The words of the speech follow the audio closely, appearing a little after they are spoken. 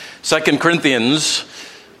2 Corinthians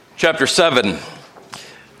chapter 7.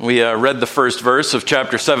 We read the first verse of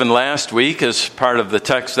chapter 7 last week as part of the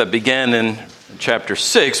text that began in chapter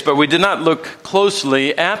 6, but we did not look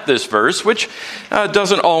closely at this verse, which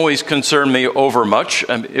doesn't always concern me over much.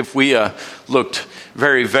 If we looked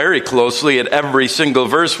very, very closely at every single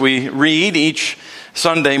verse we read each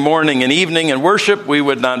Sunday morning and evening in worship, we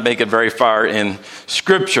would not make it very far in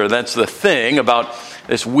Scripture. That's the thing about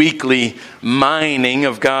this weekly mining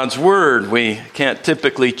of God's Word. We can't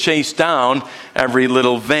typically chase down every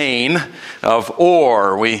little vein of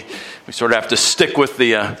ore. We sort of have to stick with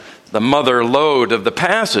the mother lode of the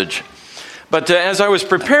passage. But as I was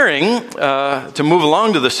preparing to move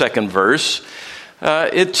along to the second verse,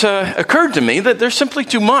 it occurred to me that there's simply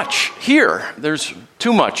too much here. There's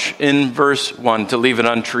too much in verse 1 to leave it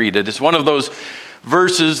untreated. It's one of those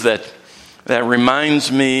verses that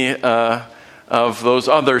reminds me of those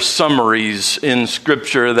other summaries in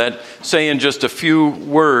Scripture that say in just a few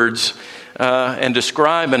words and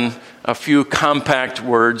describe in a few compact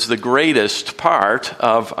words the greatest part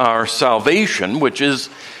of our salvation, which is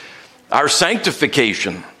our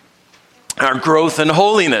sanctification, our growth in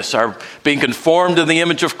holiness, our being conformed to the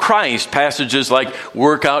image of Christ. Passages like,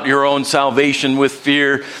 work out your own salvation with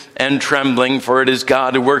fear and trembling, for it is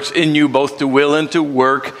God who works in you both to will and to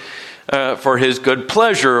work for his good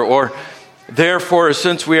pleasure. Or, therefore,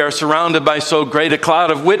 since we are surrounded by so great a cloud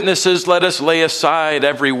of witnesses, let us lay aside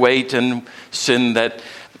every weight and sin that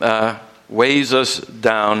weighs us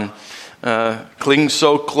down, clings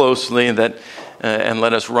so closely that, and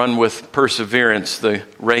let us run with perseverance the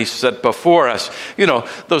race set before us. You know,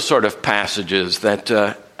 those sort of passages that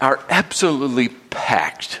are absolutely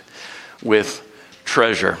packed with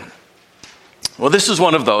treasure. Well, this is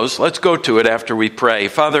one of those. Let's go to it after we pray.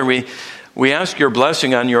 Father, we ask your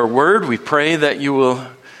blessing on your word. We pray that you will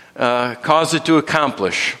cause it to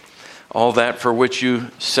accomplish all that for which you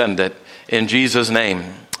send it. In Jesus'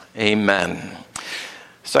 name, amen.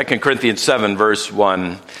 2 Corinthians 7, verse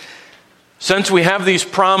 1. Since we have these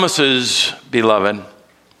promises, beloved,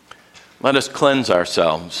 let us cleanse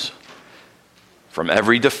ourselves from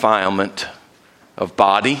every defilement of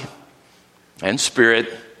body and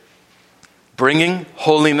spirit, bringing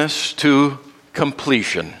holiness to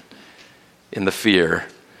completion in the fear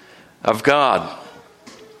of God.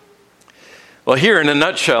 Well, here in a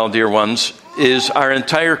nutshell, dear ones, is our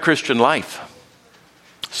entire Christian life,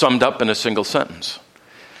 summed up in a single sentence.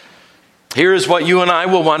 Here is what you and I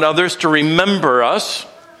will want others to remember us,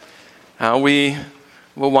 how we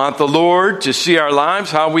will want the Lord to see our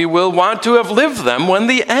lives, how we will want to have lived them when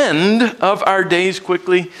the end of our days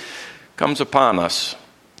quickly comes upon us,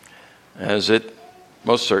 as it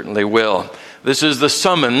most certainly will. This is the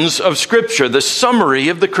summons of Scripture, the summary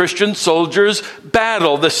of the Christian soldier's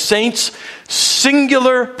battle, the saint's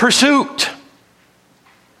singular pursuit.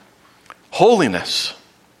 Holiness.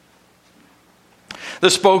 The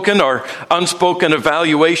spoken or unspoken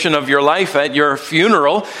evaluation of your life at your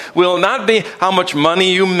funeral will not be how much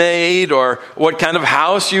money you made or what kind of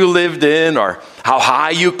house you lived in or how high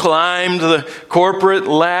you climbed the corporate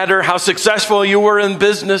ladder, how successful you were in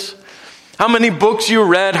business, how many books you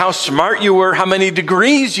read, how smart you were, how many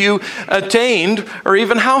degrees you attained, or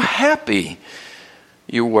even how happy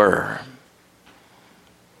you were.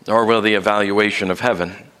 Nor will the evaluation of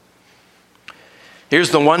heaven. Here's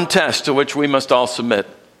the one test to which we must all submit.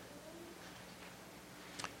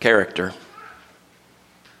 Character.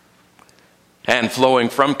 And flowing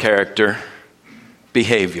from character,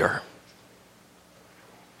 behavior.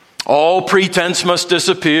 All pretense must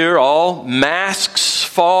disappear, all masks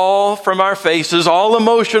fall from our faces, all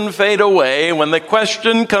emotion fade away when the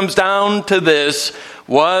question comes down to this: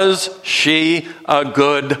 was she a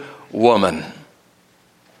good woman?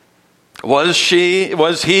 Was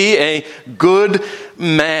he a good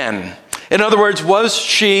man? In other words, was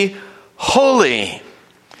she holy?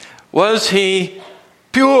 Was he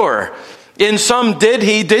pure? In sum,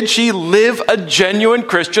 did she live a genuine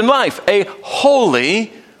Christian life, a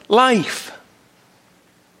holy life?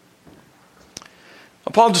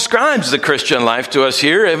 Paul describes the Christian life to us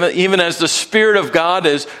here, even as the Spirit of God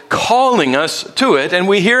is calling us to it, and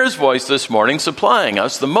we hear his voice this morning supplying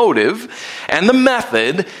us the motive and the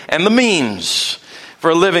method and the means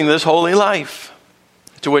for living this holy life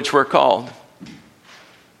to which we're called.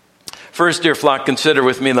 First, dear flock, consider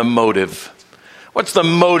with me the motive. What's the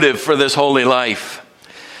motive for this holy life?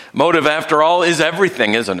 Motive, after all, is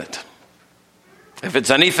everything, isn't it? If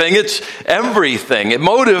it's anything, it's everything.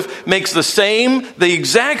 Motive makes the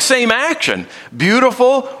exact same action,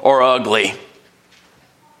 beautiful or ugly,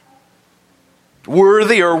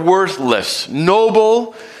 worthy or worthless,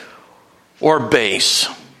 noble or base.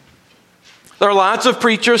 There are lots of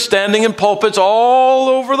preachers standing in pulpits all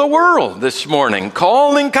over the world this morning,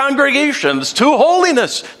 calling congregations to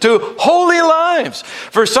holiness, to holy lives.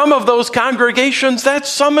 For some of those congregations, that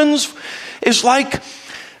summons is like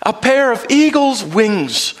a pair of eagle's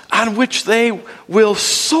wings on which they will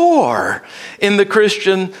soar in the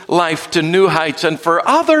Christian life to new heights. And for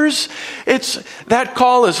others, that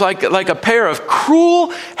call is like a pair of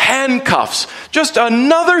cruel handcuffs, just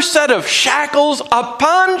another set of shackles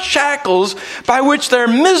upon shackles by which their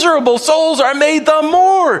miserable souls are made the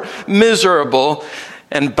more miserable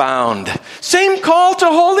and bound. Same call to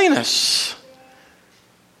holiness.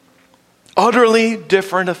 Utterly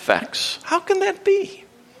different effects. How can that be?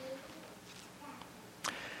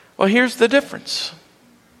 Well, here's the difference.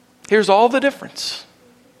 Here's all the difference.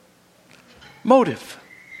 Motive.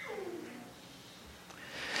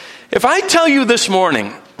 If I tell you this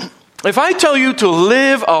morning, if I tell you to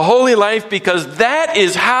live a holy life because that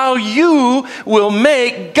is how you will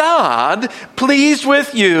make God pleased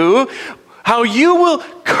with you, how you will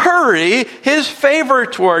curry his favor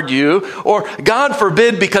toward you, or God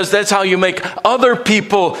forbid, because that's how you make other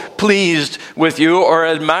people pleased with you or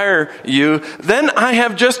admire you, then I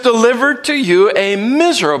have just delivered to you a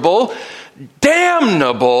miserable,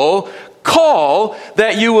 damnable call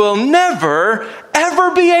that you will never,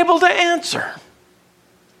 ever be able to answer.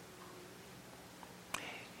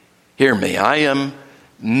 Hear me, I am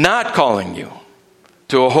not calling you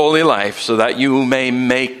to a holy life so that you may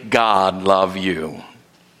make God love you.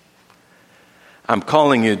 I'm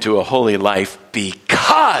calling you to a holy life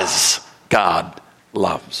because God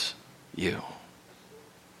loves you.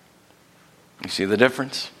 You see the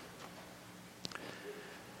difference?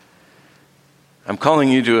 I'm calling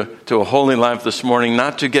you to a holy life this morning,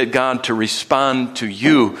 not to get God to respond to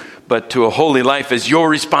you, but to a holy life as your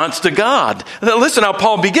response to God. Now listen how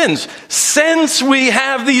Paul begins. Since we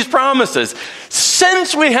have these promises,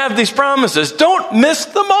 don't miss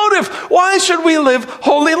the motive. Why should we live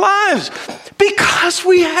holy lives? Because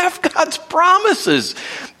we have God's promises.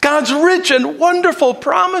 God's rich and wonderful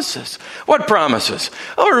promises. What promises?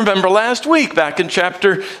 Oh, remember last week, back in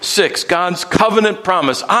chapter 6, God's covenant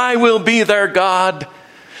promise. I will be their God.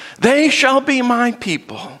 They shall be my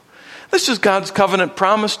people. This is God's covenant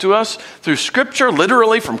promise to us through Scripture,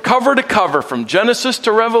 literally from cover to cover, from Genesis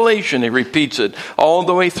to Revelation. He repeats it all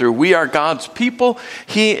the way through. We are God's people.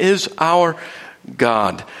 He is our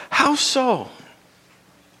God. How so?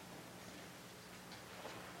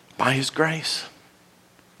 By his grace.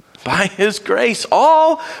 By his grace.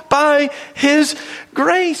 All by his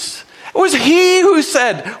grace. It was he who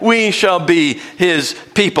said, we shall be his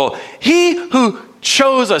people. He who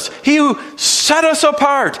chose us. He who set us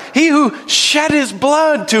apart. He who shed his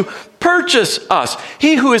blood to purchase us.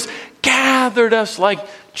 He who has gathered us like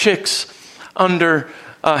chicks under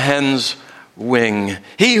a hen's wing.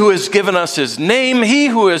 He who has given us his name. He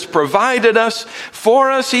who has provided us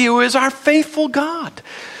for us. He who is our faithful God.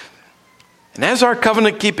 And as our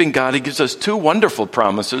covenant-keeping God, he gives us two wonderful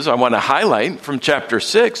promises I want to highlight from chapter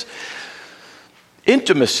 6.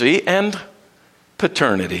 Intimacy and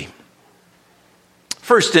paternity.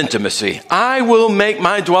 First, intimacy. I will make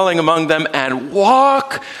my dwelling among them and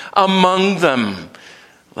walk among them.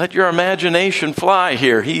 Let your imagination fly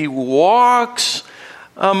here. He walks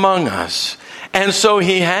among us. And so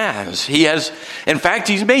he has. In fact,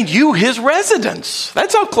 he's made you his residence.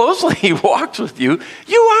 That's how closely he walks with you.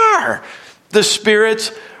 You are the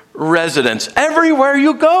Spirit's residence. Everywhere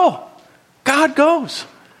you go, God goes.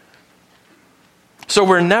 So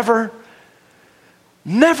we're never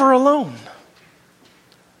alone.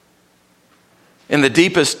 In the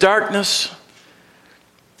deepest darkness,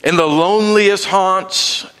 in the loneliest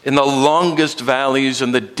haunts, in the longest valleys,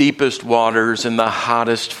 in the deepest waters, in the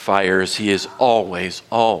hottest fires, he is always,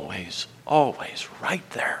 always, always right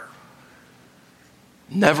there.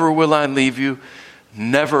 Never will I leave you,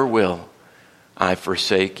 never will I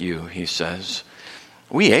forsake you, he says.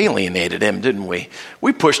 We alienated him, didn't we?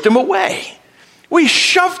 We pushed him away. We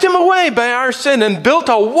shoved him away by our sin and built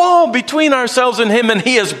a wall between ourselves and him, and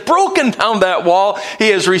he has broken down that wall. He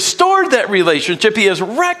has restored that relationship. He has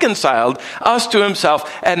reconciled us to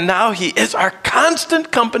himself, and now he is our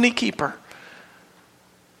constant company keeper.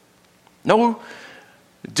 No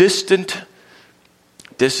distant,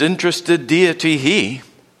 disinterested deity he.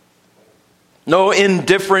 No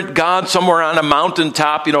indifferent God somewhere on a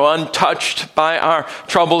mountaintop, untouched by our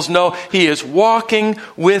troubles. No, he is walking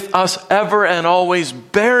with us ever and always,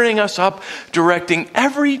 bearing us up, directing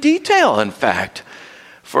every detail, in fact,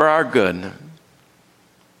 for our good.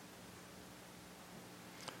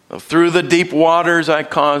 Through the deep waters I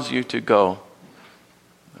cause you to go.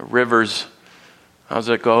 The rivers How's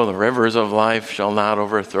it go? The rivers of life shall not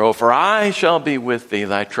overthrow, for I shall be with thee,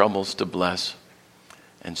 thy troubles to bless,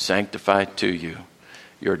 and sanctify to you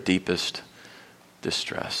your deepest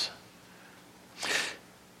distress.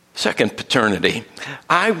 Second, paternity.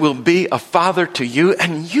 I will be a father to you,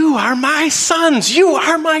 and you are my sons. You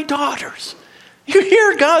are my daughters. You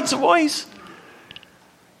hear God's voice.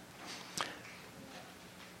 I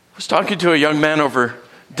was talking to a young man over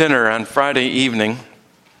dinner on Friday evening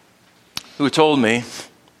who told me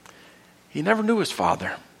he never knew his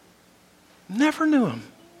father. Never knew him.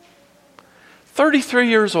 33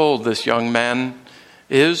 years old, this young man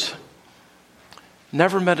is.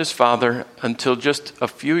 Never met his father until just a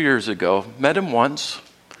few years ago. Met him once,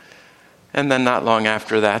 and then not long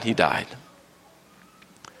after that, he died.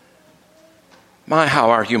 My, how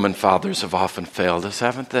our human fathers have often failed us,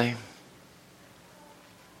 haven't they?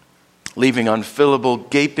 Leaving unfillable,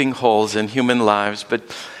 gaping holes in human lives. But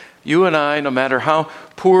you and I, no matter how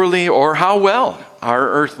poorly or how well our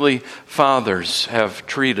earthly fathers have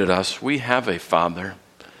treated us, we have a father.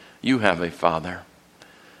 You have a father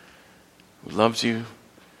who loves you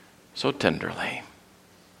so tenderly,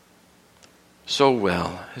 so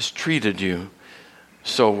well, has treated you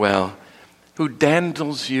so well, who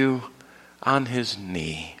dandles you on his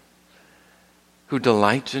knee, who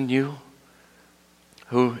delights in you,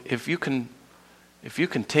 who, if you can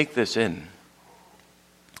take this in,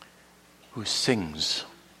 who sings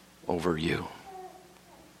over you.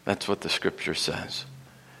 That's what the scripture says.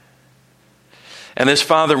 And this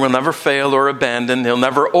father will never fail or abandon. He'll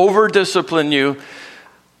never over-discipline you,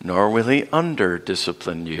 nor will he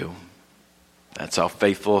under-discipline you. That's how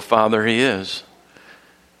faithful a father he is.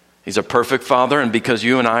 He's a perfect father, and because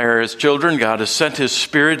you and I are his children, God has sent his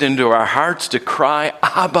Spirit into our hearts to cry,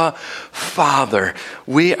 Abba, Father.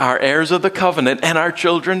 We are heirs of the covenant, and our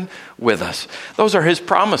children with us. Those are his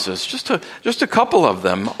promises, just a couple of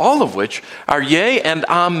them, all of which are yea and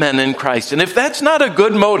amen in Christ. And if that's not a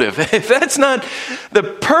good motive, if that's not the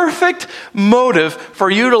perfect motive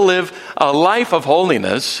for you to live a life of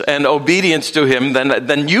holiness and obedience to him,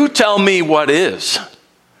 then you tell me what is.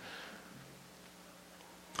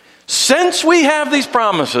 Since we have these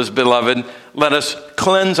promises, beloved, let us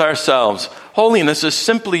cleanse ourselves. Holiness is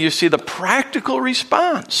simply, you see, the practical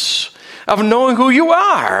response of knowing who you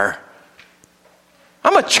are.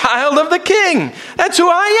 I'm a child of the King. That's who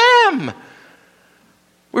I am.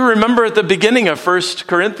 We remember at the beginning of 1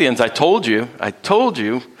 Corinthians, I told you,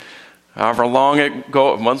 however long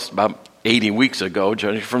ago, once about 80 weeks ago,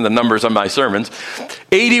 judging from the numbers on my sermons,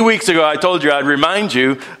 80 weeks ago I told you I'd remind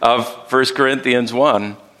you of 1 Corinthians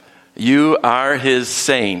 1. You are his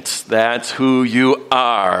saints. That's who you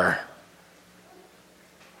are.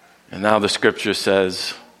 And now the scripture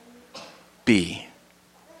says, be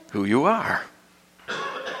who you are.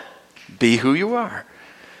 Be who you are.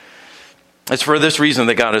 It's for this reason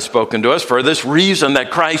that God has spoken to us, for this reason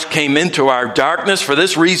that Christ came into our darkness, for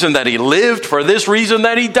this reason that he lived, for this reason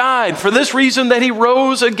that he died, for this reason that he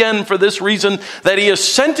rose again, for this reason that he has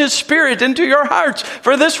sent his Spirit into your hearts,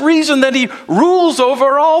 for this reason that he rules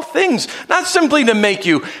over all things, not simply to make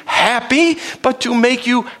you happy, but to make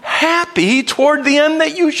you happy toward the end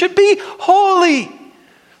that you should be holy.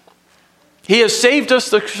 He has saved us,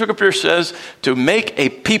 the scripture says, to make a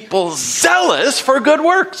people zealous for good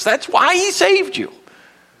works. That's why he saved you.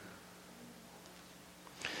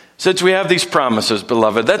 Since we have these promises,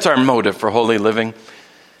 beloved, that's our motive for holy living.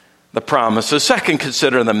 The promises. Second,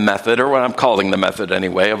 consider the method, or what I'm calling the method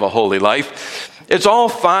anyway, of a holy life. It's all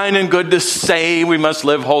fine and good to say we must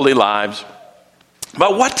live holy lives.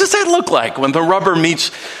 But what does that look like when the rubber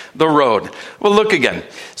meets the road? Well, look again.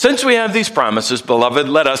 Since we have these promises, beloved,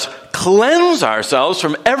 let us cleanse ourselves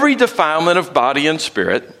from every defilement of body and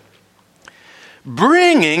spirit,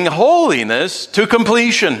 bringing holiness to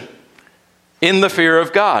completion in the fear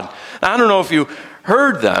of God. Now, I don't know if you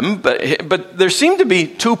heard them, but there seem to be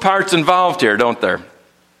two parts involved here, don't there?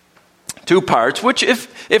 Two parts, which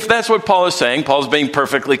if that's what Paul is saying, Paul's being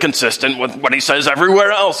perfectly consistent with what he says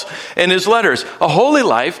everywhere else in his letters. A holy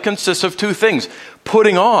life consists of two things,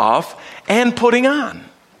 putting off and putting on.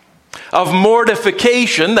 Of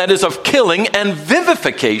mortification, that is of killing, and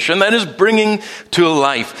vivification, that is bringing to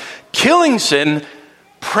life. Killing sin,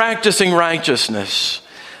 practicing righteousness.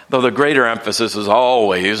 Though the greater emphasis is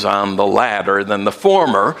always on the latter than the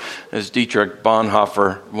former. As Dietrich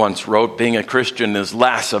Bonhoeffer once wrote, being a Christian is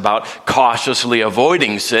less about cautiously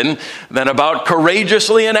avoiding sin than about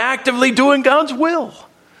courageously and actively doing God's will.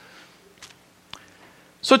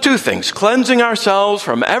 So two things: cleansing ourselves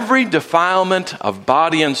from every defilement of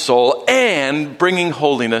body and soul, and bringing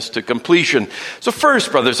holiness to completion. So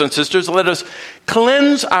first, brothers and sisters, let us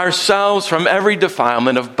cleanse ourselves from every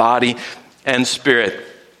defilement of body and spirit.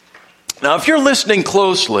 Now, if you're listening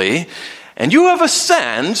closely and you have a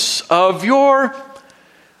sense of your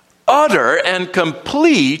utter and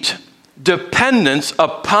complete dependence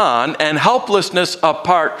upon and helplessness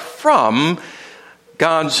apart from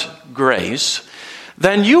God's grace,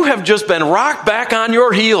 then you have just been rocked back on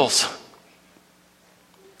your heels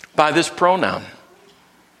by this pronoun.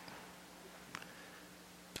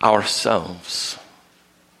 Ourselves.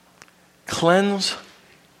 Cleanse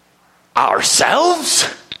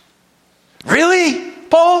ourselves? Really,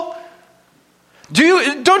 Paul?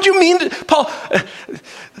 Don't you mean to,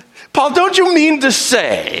 Paul, don't you mean to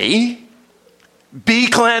say, be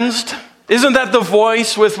cleansed? Isn't that the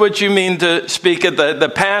voice with which you mean to speak it?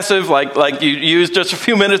 The passive, like you used just a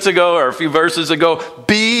few minutes ago or a few verses ago,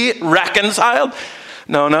 be reconciled?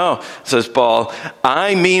 No, says Paul.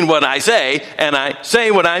 I mean what I say, and I say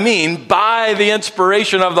what I mean. By the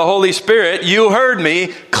inspiration of the Holy Spirit, you heard me,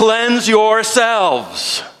 cleanse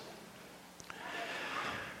yourselves.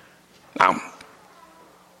 Now,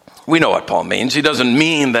 we know what Paul means. He doesn't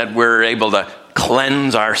mean that we're able to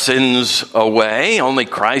cleanse our sins away. Only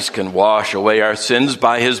Christ can wash away our sins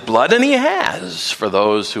by his blood, and he has for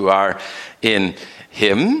those who are in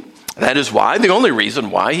him. That is why, the only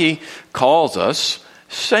reason why he calls us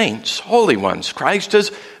saints, holy ones. Christ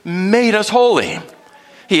has made us holy.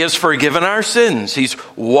 He has forgiven our sins. He's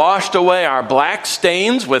washed away our black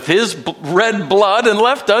stains with his red blood and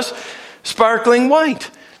left us sparkling white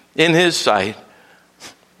in his sight.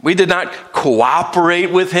 We did not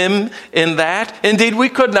cooperate with him in that. Indeed, we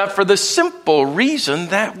could not, for the simple reason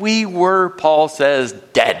that we were, Paul says,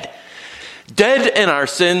 dead. Dead in our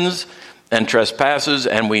sins and trespasses,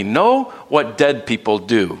 and we know what dead people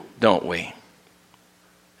do, don't we?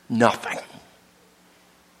 Nothing.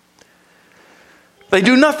 They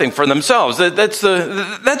do nothing for themselves.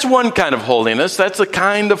 That's one kind of holiness. That's the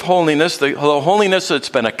kind of holiness, the holiness that's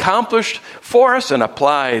been accomplished for us and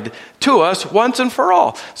applied to us once and for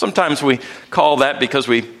all. Sometimes we call that, because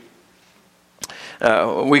we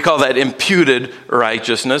call that imputed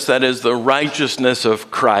righteousness. That is the righteousness of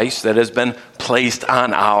Christ that has been placed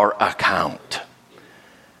on our account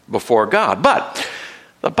before God. But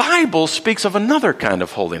the Bible speaks of another kind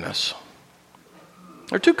of holiness.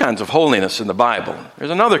 There are two kinds of holiness in the Bible.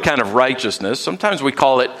 There's another kind of righteousness. Sometimes we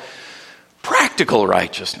call it practical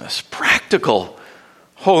righteousness, practical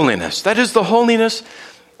holiness. That is the holiness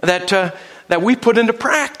that we put into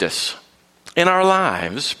practice in our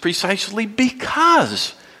lives precisely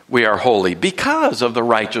because we are holy, because of the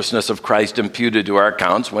righteousness of Christ imputed to our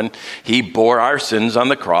accounts when he bore our sins on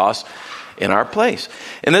the cross in our place.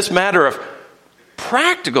 In this matter of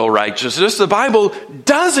practical righteousness, the Bible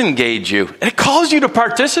does engage you. It calls you to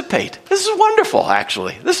participate. This is wonderful,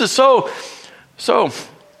 actually. This is so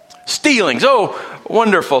stealing, so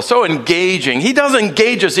wonderful, so engaging. He does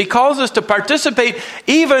engage us. He calls us to participate,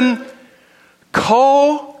 even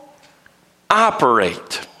cooperate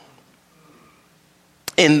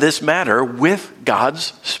in this matter with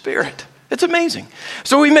God's Spirit. It's amazing.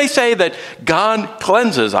 So we may say that God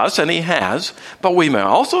cleanses us, and he has, but we may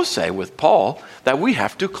also say with Paul that we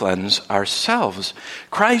have to cleanse ourselves.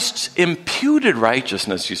 Christ's imputed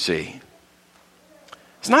righteousness, you see,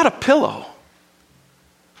 it's not a pillow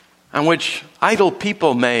on which idle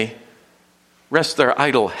people may rest their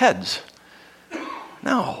idle heads.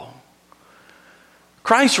 No.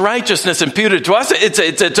 Christ's righteousness imputed to us, it's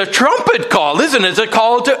a trumpet call, isn't it? It's a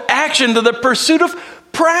call to action, to the pursuit of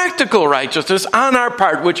practical righteousness on our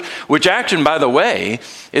part, which action, by the way,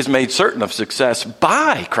 is made certain of success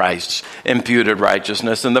by Christ's imputed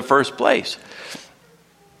righteousness in the first place.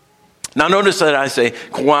 Now notice that I say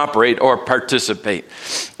cooperate or participate.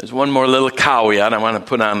 There's one more little caveat I want to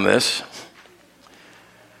put on this.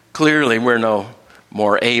 Clearly, we're no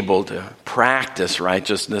more able to practice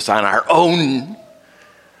righteousness on our own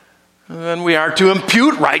than we are to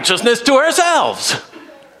impute righteousness to ourselves.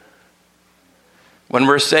 When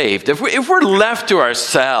we're saved, if we're left to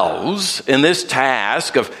ourselves in this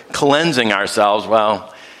task of cleansing ourselves,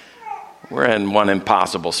 well, we're in one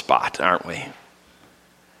impossible spot, aren't we?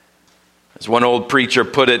 As one old preacher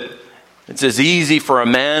put it, it's as easy for a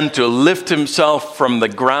man to lift himself from the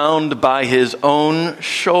ground by his own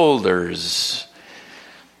shoulders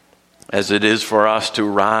as it is for us to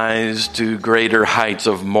rise to greater heights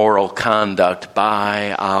of moral conduct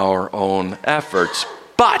by our own efforts.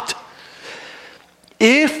 But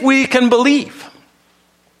if we can believe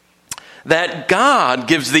that God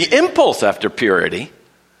gives the impulse after purity,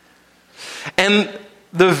 and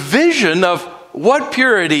the vision of what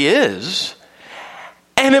purity is,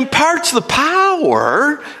 and imparts the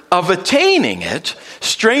power of attaining it,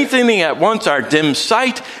 strengthening at once our dim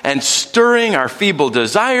sight and stirring our feeble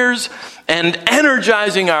desires and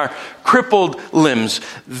energizing our crippled limbs.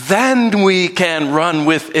 Then we can run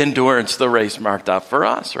with endurance the race marked out for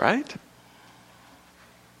us, right?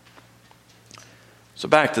 So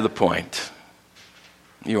back to the point.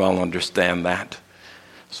 You all understand that.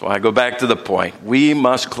 So I go back to the point. We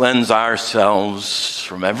must cleanse ourselves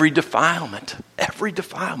from every defilement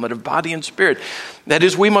of body and spirit. That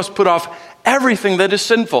is, we must put off everything that is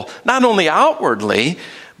sinful, not only outwardly,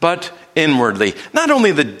 but inwardly. Not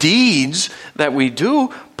only the deeds that we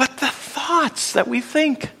do, but the thoughts that we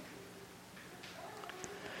think.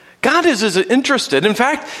 God is as interested, in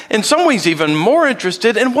fact, in some ways even more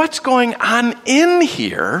interested in what's going on in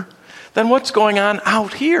here than what's going on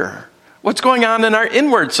out here. What's going on in our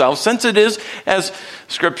inward self, since it is, as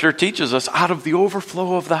Scripture teaches us, out of the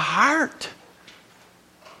overflow of the heart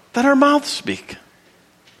that our mouths speak.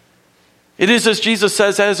 It is, as Jesus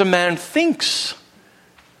says, as a man thinks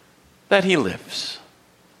that he lives.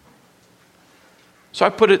 So I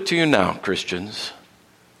put it to you now, Christians,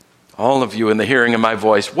 all of you in the hearing of my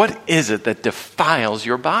voice, what is it that defiles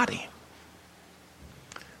your body?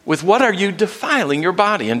 With what are you defiling your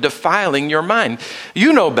body and defiling your mind?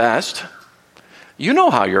 You know best. You know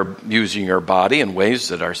how you're using your body in ways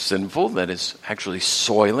that are sinful, that is actually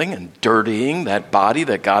soiling and dirtying that body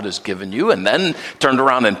that God has given you, and then turned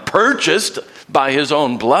around and purchased by his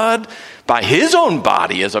own blood, by his own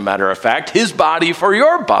body, as a matter of fact, his body for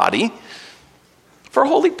your body, for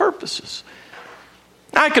holy purposes.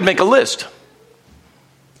 I could make a list,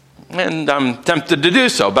 and I'm tempted to do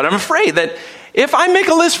so, but I'm afraid that if I make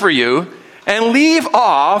a list for you and leave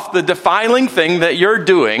off the defiling thing that you're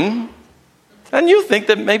doing, then you think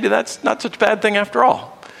that maybe that's not such a bad thing after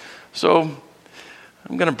all. So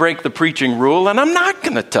I'm going to break the preaching rule, and I'm not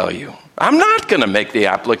going to tell you. I'm not going to make the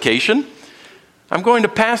application. I'm going to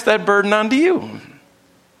pass that burden on to you.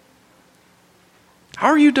 How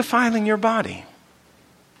are you defiling your body?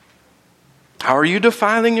 How are you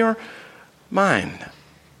defiling your mind?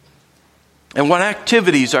 And what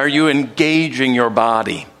activities are you engaging your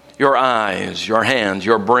body, your eyes, your hands,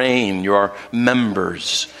 your brain, your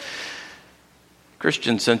members?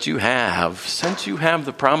 Christian, since you have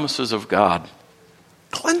the promises of God,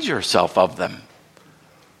 cleanse yourself of them.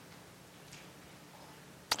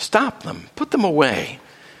 Stop them. Put them away.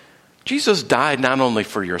 Jesus died not only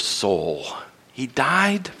for your soul, he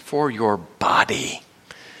died for your body.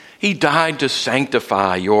 He died to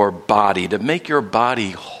sanctify your body, to make your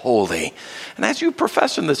body holy. And as you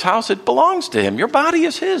profess in this house, it belongs to him. Your body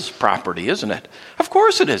is his property, isn't it? Of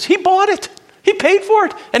course it is. He bought it. He paid for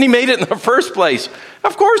it. And he made it in the first place.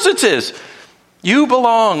 Of course it's his. You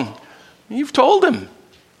belong. You've told him,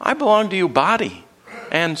 I belong to you, body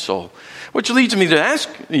and soul. Which leads me to ask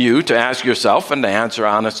you to ask yourself and to answer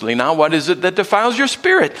honestly now, what is it that defiles your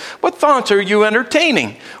spirit? What thoughts are you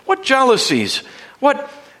entertaining? What jealousies? What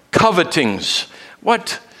covetings?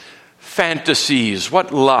 What fantasies?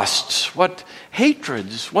 What lusts? What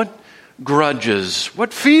hatreds? What grudges?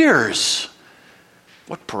 What fears?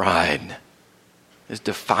 What pride is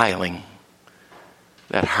defiling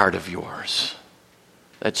that heart of yours,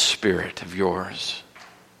 that spirit of yours?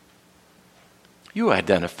 You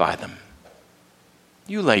identify them.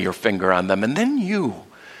 You lay your finger on them, and then you,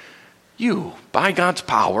 by God's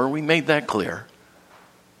power, we made that clear,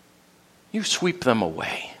 you sweep them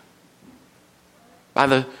away. By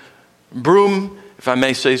the broom, if I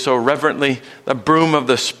may say so reverently, the broom of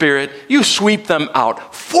the Spirit, you sweep them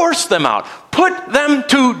out, force them out, put them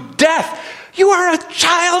to death. You are a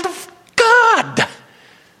child of God.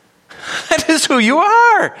 That is who you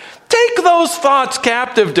are. Take those thoughts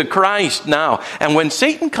captive to Christ now. And when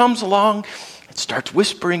Satan comes along and starts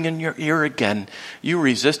whispering in your ear again, you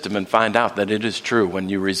resist him and find out that it is true. When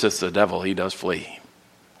you resist the devil, he does flee.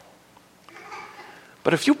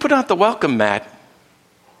 But if you put out the welcome mat,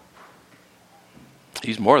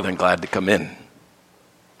 he's more than glad to come in.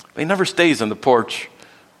 But he never stays on the porch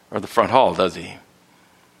or the front hall, does he?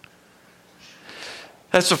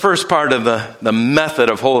 That's the first part of the method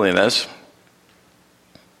of holiness.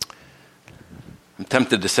 I'm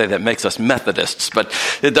tempted to say that makes us Methodists, but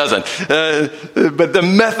it doesn't. But the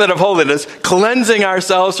method of holiness, cleansing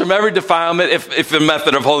ourselves from every defilement. If the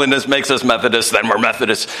method of holiness makes us Methodists, then we're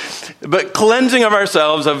Methodists. But cleansing of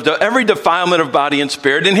ourselves of every defilement of body and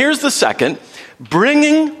spirit. And here's the second,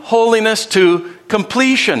 bringing holiness to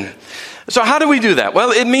completion. So how do we do that?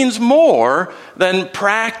 Well, it means more than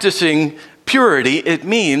practicing purity. It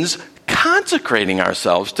means consecrating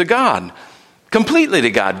ourselves to God. completely to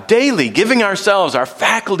God, daily, giving ourselves, our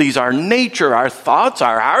faculties, our nature, our thoughts,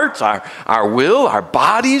 our hearts, our will, our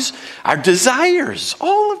bodies, our desires,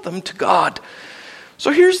 all of them to God.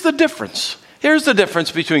 So here's the difference. Here's the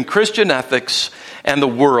difference between Christian ethics and the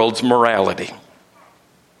world's morality.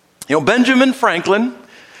 You know, Benjamin Franklin,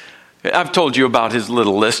 I've told you about his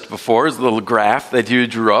little list before, his little graph that he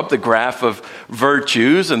drew up, the graph of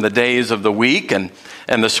virtues and the days of the week and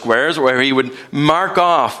the squares where he would mark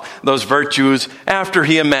off those virtues after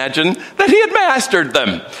he imagined that he had mastered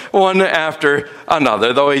them, one after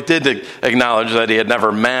another, though he did acknowledge that he had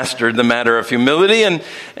never mastered the matter of humility, and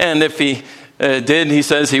if he did, he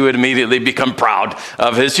says he would immediately become proud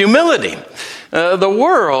of his humility. The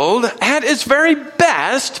world, at its very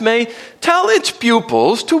best, may tell its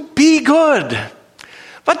pupils to be good,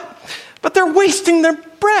 but they're wasting their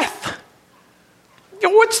breath. You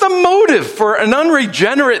know, what's the motive for an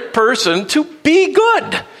unregenerate person to be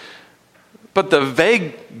good? But the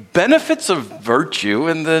vague benefits of virtue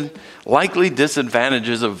and the likely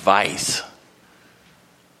disadvantages of vice.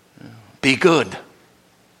 Be good,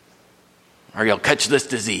 or you'll catch this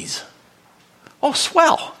disease. Oh,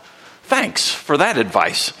 swell. Thanks for that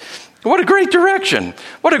advice. What a great direction.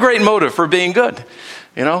 What a great motive for being good.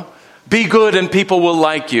 You know, be good and people will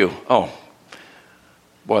like you. Oh,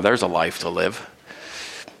 boy, there's a life to live.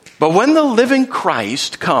 But when the living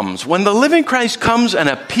Christ comes and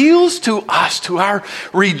appeals to us, to our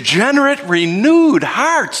regenerate, renewed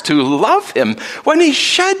hearts to love him, when he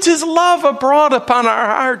sheds his love abroad upon our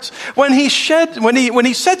hearts, when he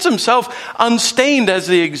sets himself unstained as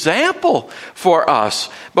the example for us,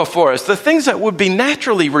 before us, the things that would be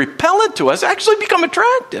naturally repellent to us actually become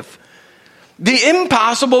attractive. The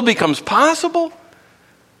impossible becomes possible.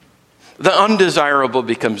 The undesirable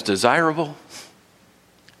becomes desirable.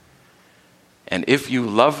 And if you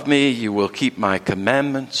love me, you will keep my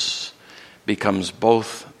commandments, becomes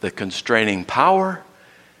both the constraining power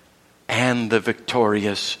and the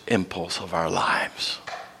victorious impulse of our lives.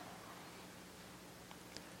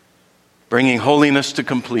 Bringing holiness to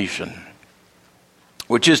completion,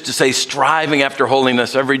 which is to say striving after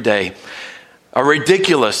holiness every day, a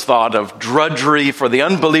ridiculous thought of drudgery for the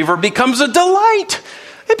unbeliever becomes a delight.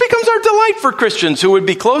 It becomes our delight for Christians who would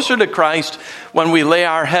be closer to Christ when we lay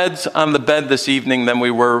our heads on the bed this evening than we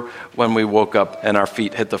were when we woke up and our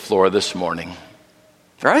feet hit the floor this morning.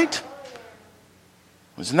 Right?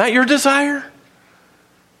 Isn't that your desire?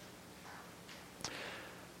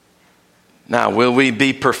 Now, will we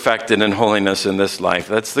be perfected in holiness in this life?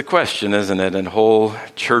 That's the question, isn't it? And whole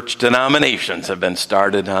church denominations have been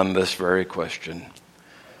started on this very question.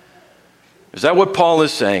 Is that what Paul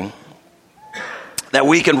is saying? That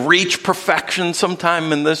we can reach perfection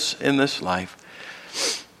sometime in this life?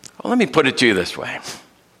 Well, let me put it to you this way.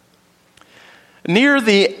 Near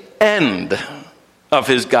the end of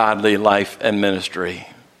his godly life and ministry,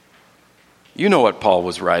 you know what Paul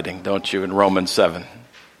was writing, don't you, in Romans 7?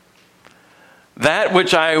 That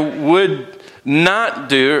which I would not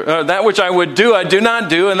do, that which I would do, I do not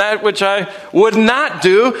do, and that which I would not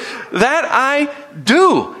do, that I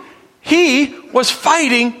do. He was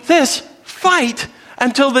fighting this fight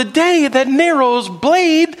until the day that Nero's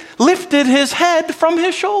blade lifted his head from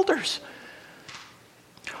his shoulders.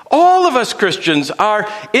 All of us Christians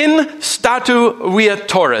are in statu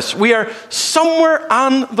viatoris. We are somewhere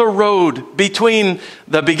on the road between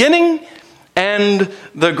the beginning and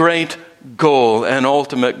the great goal and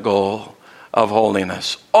ultimate goal of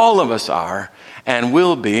holiness. All of us are and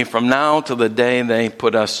will be from now to the day they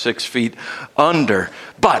put us 6 feet under.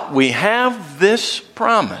 But we have this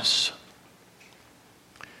promise.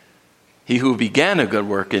 He who began a good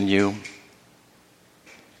work in you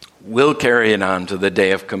will carry it on to the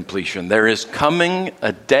day of completion. There is coming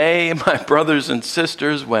a day, my brothers and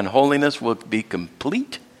sisters, when holiness will be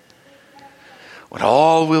complete, when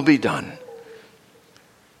all will be done,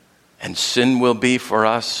 and sin will be for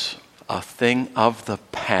us a thing of the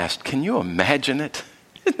past. Can you imagine it?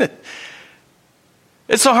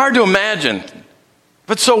 It's so hard to imagine,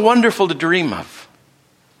 but so wonderful to dream of.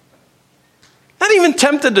 Not even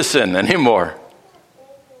tempted to sin anymore.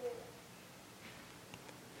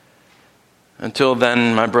 Until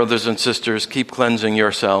then, my brothers and sisters, keep cleansing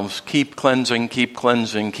yourselves. Keep cleansing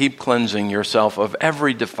yourself of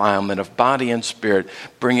every defilement of body and spirit,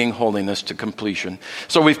 bringing holiness to completion.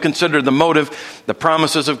 So we've considered the motive, the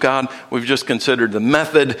promises of God. We've just considered the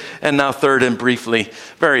method. And now third and briefly,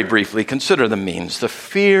 very briefly, consider the means. The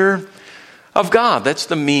fear of God. That's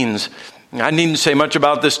the means. I needn't say much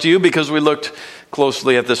about this to you because we looked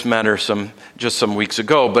closely at this matter some weeks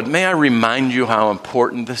ago. But may I remind you how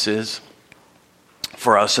important this is?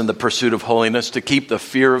 for us in the pursuit of holiness, to keep the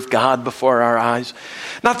fear of God before our eyes.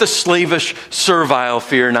 Not the slavish, servile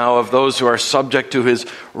fear now of those who are subject to his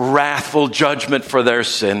wrathful judgment for their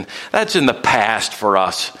sin. That's in the past for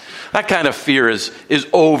us. That kind of fear is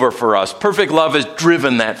over for us. Perfect love has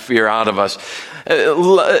driven that fear out of us.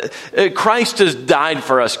 Christ has died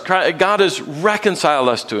for us. God has reconciled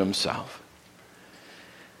us to himself.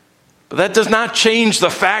 But that does not change the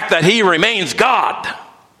fact that he remains God.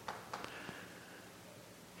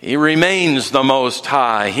 He remains the Most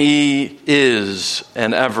High. He is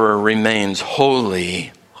and ever remains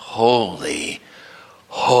holy, holy,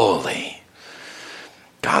 holy.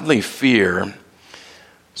 Godly fear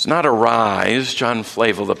does not arise, John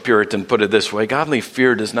Flavel the Puritan put it this way, godly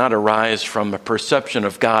fear does not arise from a perception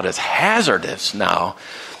of God as hazardous now,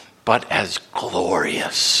 but as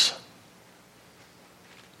glorious.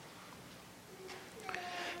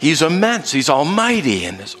 He's immense, he's almighty,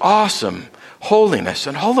 and his awesome holiness,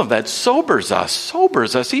 and all of that sobers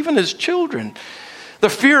us, even as children. The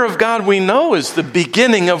fear of God, we know, is the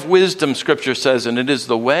beginning of wisdom, Scripture says, and it is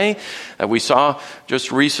the way that we saw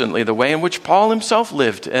just recently, the way in which Paul himself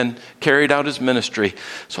lived and carried out his ministry.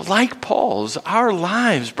 So like Paul's, our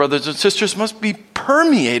lives, brothers and sisters, must be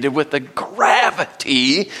permeated with the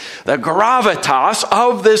gravity, the gravitas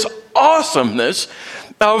of this awesomeness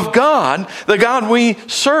of God, the God we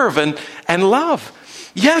serve and love.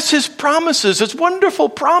 Yes, his promises, his wonderful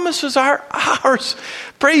promises are ours.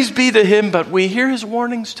 Praise be to him, but we hear his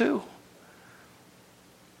warnings too.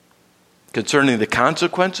 Concerning the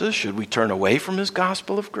consequences, should we turn away from his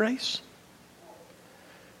gospel of grace?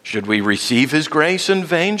 Should we receive his grace in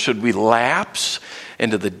vain? Should we lapse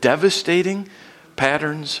into the devastating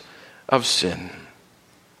patterns of sin?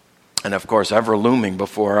 And of course, ever looming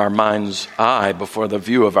before our mind's eye, before the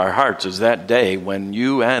view of our hearts, is that day when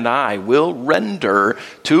you and I will render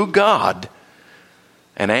to God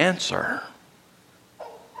an answer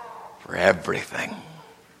for everything,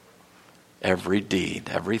 every deed,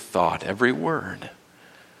 every thought, every word,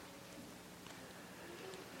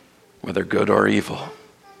 whether good or evil.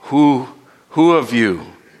 Who of you,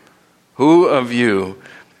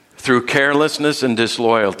 through carelessness and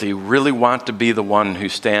disloyalty, really want to be the one who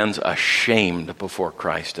stands ashamed before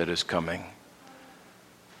Christ at his coming?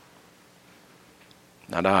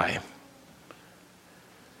 Not I.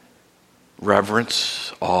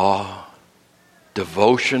 Reverence, awe,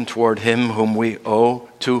 devotion toward him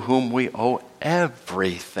to whom we owe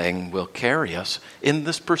everything will carry us in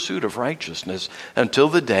this pursuit of righteousness until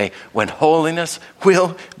the day when holiness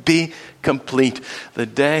will be complete. The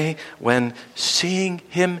day when, seeing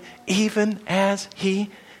him even as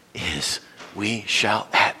he is, we shall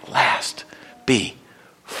at last be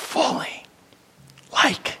fully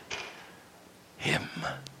like him.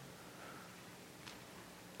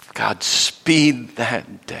 God speed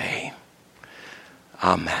that day.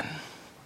 Amen.